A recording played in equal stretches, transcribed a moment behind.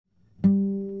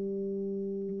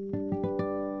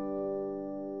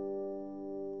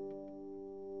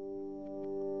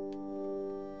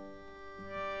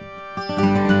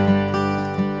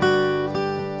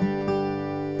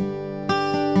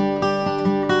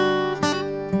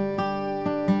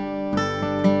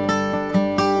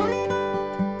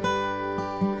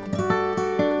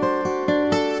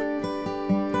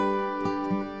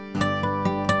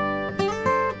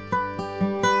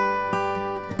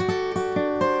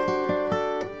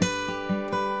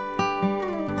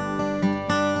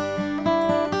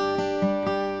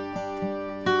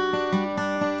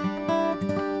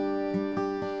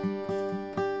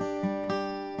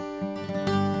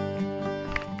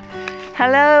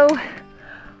Hello.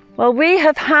 Well, we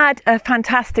have had a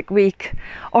fantastic week,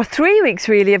 or 3 weeks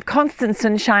really, of constant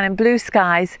sunshine and blue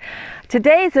skies.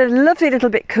 Today's a lovely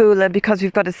little bit cooler because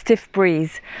we've got a stiff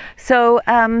breeze. So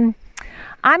I'm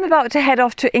about to head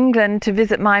off to England to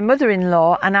visit my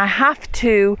mother-in-law, and I have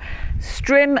to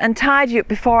trim and tidy up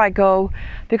before I go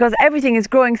because everything is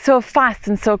growing so fast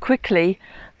and so quickly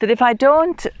that if I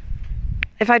don't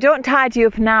tidy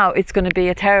up now, it's going to be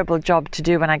a terrible job to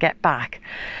do when I get back.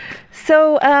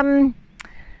 So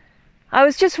I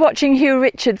was just watching Hugh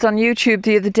Richards on YouTube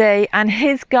the other day, and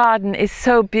his garden is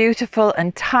so beautiful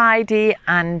and tidy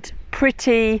and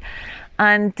pretty,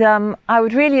 and I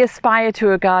would really aspire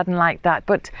to a garden like that.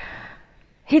 But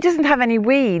he doesn't have any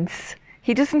weeds,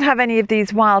 he doesn't have any of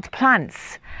these wild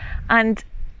plants, and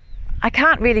I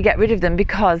can't really get rid of them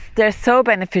because they're so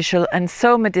beneficial and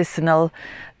so medicinal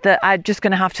that I'm just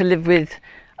going to have to live with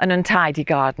an untidy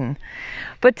garden.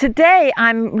 But today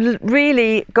I'm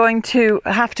really going to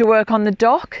have to work on the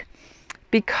dock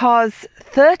because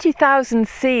 30,000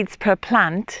 seeds per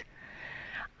plant,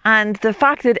 and the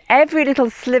fact that every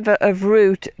little sliver of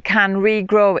root can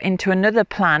regrow into another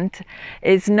plant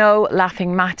is no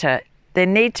laughing matter. They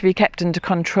need to be kept under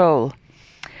control.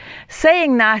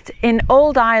 Saying that, in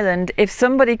Old Ireland, if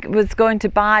somebody was going to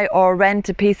buy or rent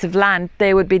a piece of land,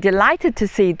 they would be delighted to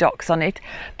see docks on it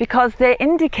because they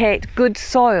indicate good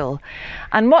soil.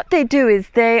 And what they do is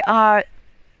they are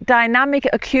dynamic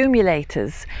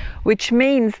accumulators, which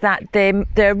means that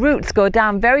their roots go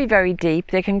down very, very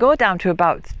deep. They can go down to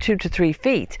about 2 to 3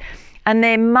 feet, and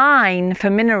they mine for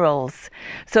minerals.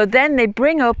 So then they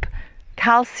bring up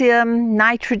calcium,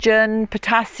 nitrogen,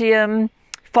 potassium,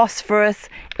 phosphorus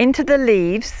into the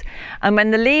leaves, and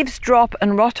when the leaves drop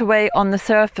and rot away on the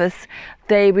surface,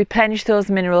 they replenish those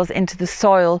minerals into the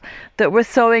soil that we're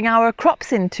sowing our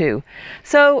crops into.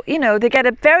 So, you know, they get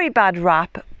a very bad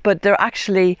rap, but they're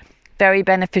actually very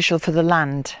beneficial for the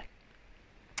land.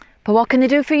 But what can they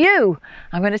do for you?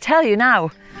 I'm going to tell you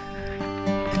now.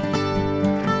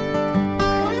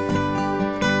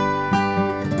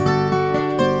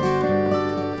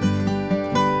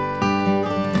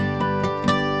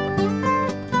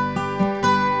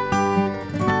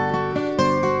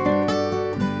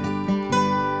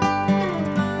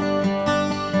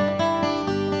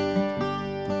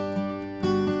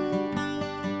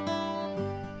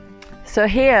 So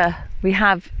here we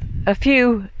have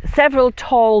several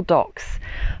tall docks.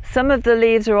 Some of the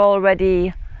leaves are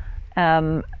already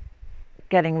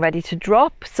getting ready to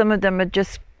drop. Some of them are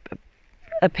just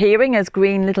appearing as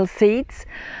green little seeds.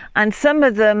 And some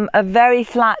of them are very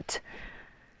flat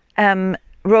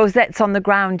rosettes on the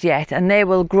ground yet, and they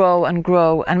will grow and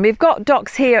grow. And we've got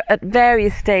docks here at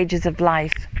various stages of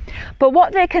life. But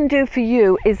what they can do for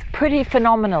you is pretty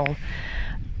phenomenal.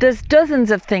 There's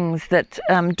dozens of things that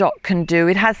dock can do.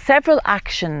 It has several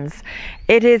actions.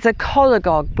 It is a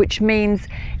cholagogue, which means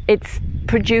it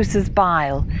produces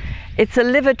bile. It's a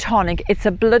liver tonic, it's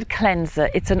a blood cleanser,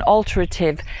 it's an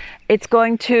alterative. It's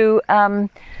going to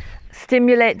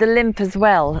stimulate the lymph as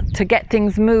well to get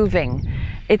things moving.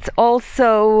 It's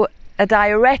also a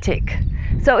diuretic.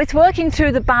 So it's working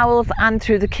through the bowels and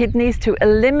through the kidneys to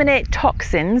eliminate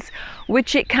toxins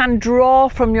which it can draw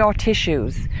from your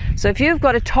tissues. So if you've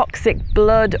got a toxic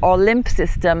blood or lymph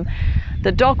system,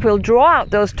 the dock will draw out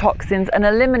those toxins and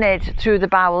eliminate through the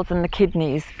bowels and the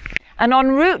kidneys. And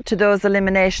en route to those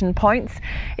elimination points,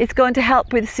 it's going to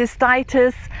help with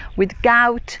cystitis, with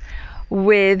gout,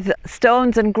 with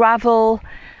stones and gravel,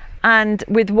 and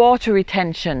with water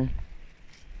retention.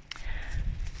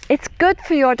 It's good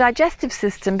for your digestive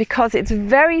system because it's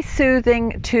very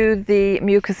soothing to the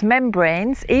mucous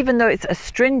membranes. Even though it's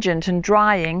astringent and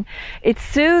drying, it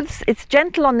soothes, it's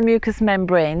gentle on the mucous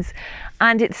membranes,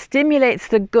 and it stimulates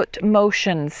the gut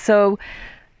motions. So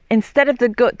instead of the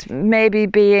gut maybe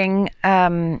being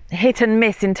hit and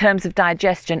miss in terms of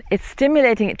digestion, it's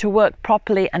stimulating it to work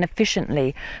properly and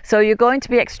efficiently. So you're going to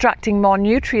be extracting more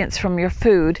nutrients from your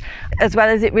food, as well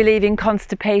as it relieving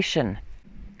constipation.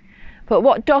 But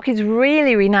what dock is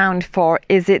really renowned for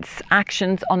is its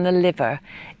actions on the liver.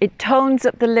 It tones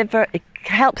up the liver, it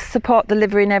helps support the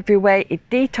liver in every way, it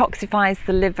detoxifies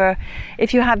the liver.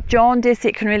 If you have jaundice,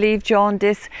 it can relieve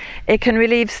jaundice, it can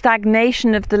relieve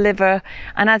stagnation of the liver,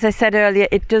 and as I said earlier,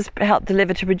 it does help the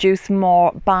liver to produce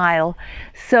more bile.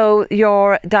 So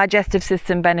your digestive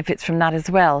system benefits from that as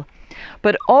well.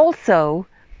 But also,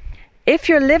 if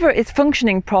your liver is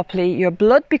functioning properly, your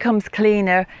blood becomes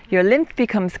cleaner, your lymph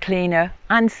becomes cleaner,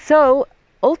 and so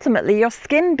ultimately your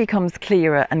skin becomes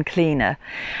clearer and cleaner.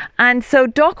 And so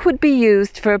dock would be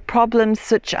used for problems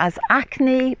such as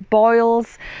acne,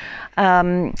 boils,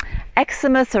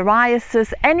 eczema,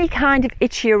 psoriasis, any kind of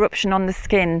itchy eruption on the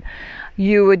skin,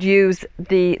 you would use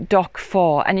the dock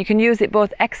for, and you can use it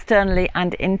both externally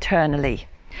and internally.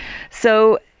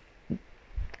 So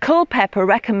Culpepper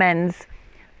recommends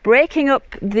breaking up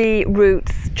the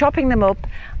roots, chopping them up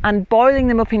and boiling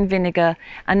them up in vinegar,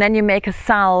 and then you make a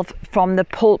salve from the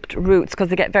pulped roots because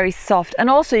they get very soft. And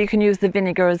also you can use the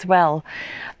vinegar as well,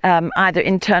 either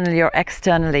internally or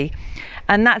externally,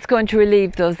 and that's going to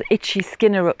relieve those itchy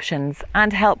skin eruptions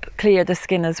and help clear the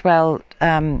skin as well,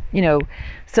 you know,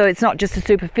 so it's not just a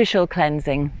superficial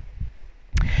cleansing.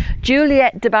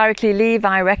 Juliet de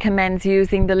Barraclay-Levi recommends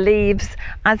using the leaves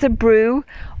as a brew,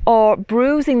 or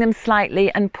bruising them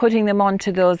slightly and putting them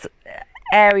onto those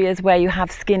areas where you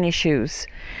have skin issues.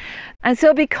 And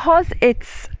so because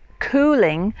it's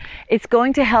cooling, it's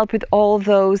going to help with all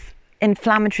those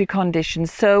inflammatory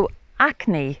conditions. So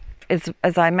acne,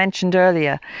 as I mentioned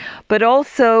earlier, but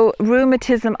also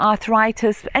rheumatism,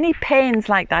 arthritis, any pains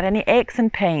like that, any aches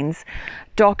and pains,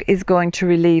 dock is going to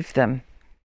relieve them.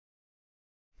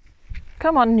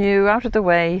 Come on, you, out of the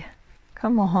way.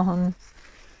 Come on.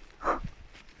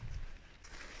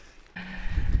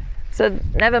 So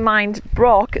never mind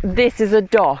Brock, this is a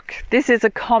dock. This is a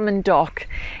common dock.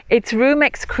 It's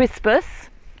Rumex crispus,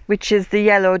 which is the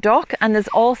yellow dock, and there's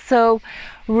also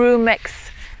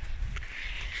Rumex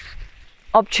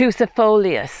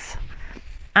obtusifolius.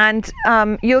 And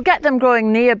you'll get them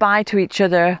growing nearby to each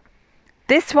other.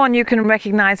 This one you can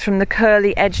recognize from the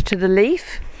curly edge to the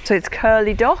leaf, so it's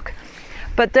curly dock.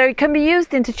 But they can be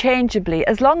used interchangeably.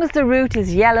 As long as the root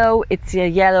is yellow, it's a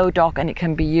yellow dock and it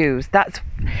can be used.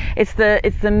 It's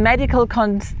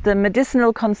the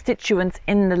medicinal constituents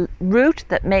in the root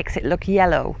that makes it look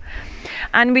yellow.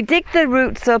 And we dig the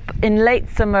roots up in late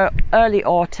summer, early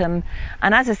autumn,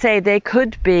 and as I say, they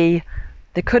could be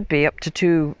up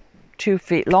to two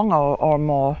feet long or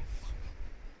more.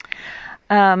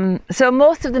 So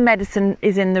most of the medicine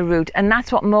is in the root, and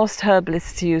that's what most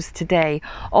herbalists use today.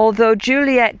 Although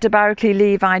Juliet de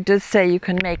Barraclay-Levi does say you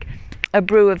can make a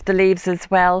brew of the leaves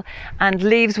as well, and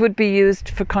leaves would be used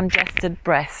for congested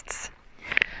breasts.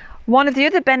 One of the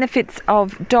other benefits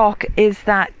of dock is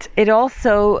that it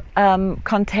also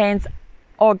contains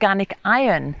organic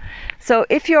iron. So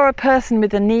if you're a person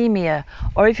with anemia,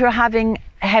 or if you're having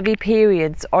heavy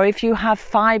periods, or if you have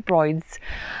fibroids,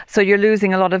 so you're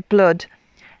losing a lot of blood,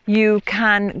 you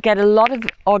can get a lot of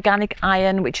organic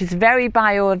iron, which is very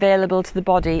bioavailable to the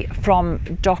body, from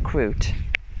dock root.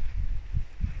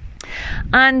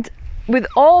 And with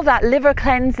all that liver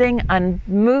cleansing and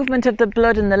movement of the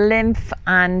blood and the lymph,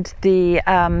 and the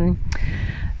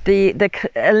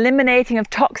eliminating of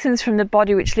toxins from the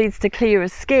body, which leads to clearer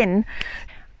skin.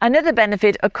 Another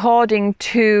benefit, according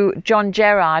to John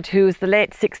Gerard, who was the late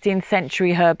 16th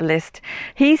century herbalist,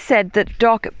 he said that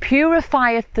dock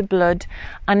purifieth the blood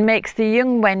and makes the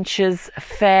young wenches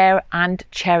fair and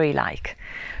cherry-like.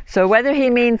 So whether he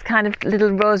means kind of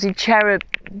little rosy cherry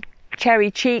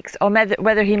cheeks, or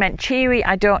whether he meant cheery,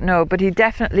 I don't know, but he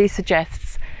definitely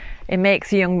suggests it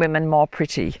makes young women more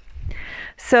pretty.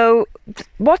 So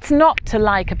what's not to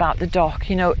like about the dock?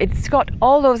 You know, it's got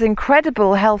all those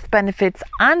incredible health benefits,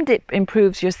 and it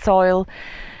improves your soil.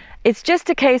 It's just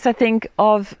a case, I think,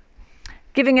 of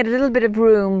giving it a little bit of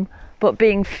room, but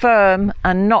being firm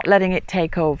and not letting it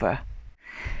take over.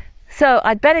 So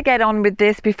I'd better get on with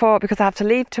this because I have to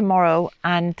leave tomorrow,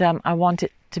 and I want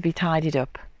it to be tidied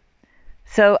up.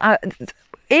 So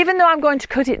even though I'm going to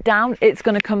cut it down, it's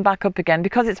going to come back up again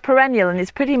because it's perennial and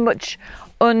it's pretty much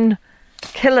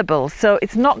unkillable. So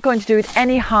it's not going to do it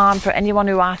any harm for anyone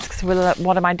who asks, well,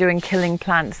 what am I doing killing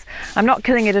plants? I'm not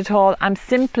killing it at all. I'm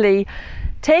simply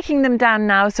taking them down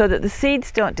now so that the seeds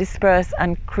don't disperse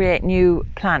and create new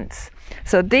plants.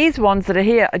 So these ones that are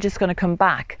here are just going to come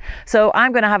back. So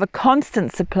I'm going to have a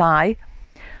constant supply,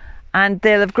 and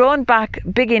they'll have grown back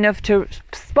big enough to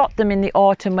spot them in the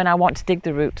autumn when I want to dig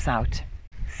the roots out.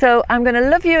 So I'm going to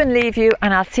love you and leave you,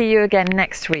 and I'll see you again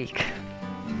next week.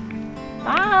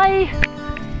 Bye!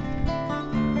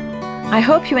 I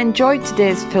hope you enjoyed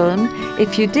today's film.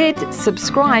 If you did,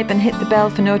 subscribe and hit the bell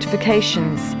for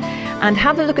notifications. And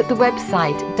have a look at the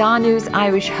website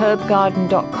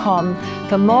danusirishherbgarden.com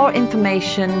for more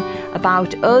information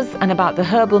about us and about the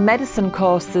herbal medicine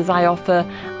courses I offer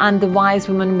and the Wise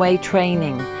Woman Way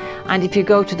training. And if you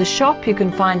go to the shop, you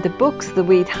can find the books, the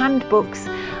Weed Handbooks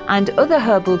and other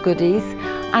herbal goodies.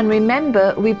 And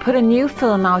remember, we put a new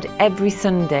film out every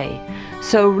Sunday.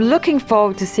 So looking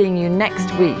forward to seeing you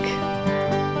next week.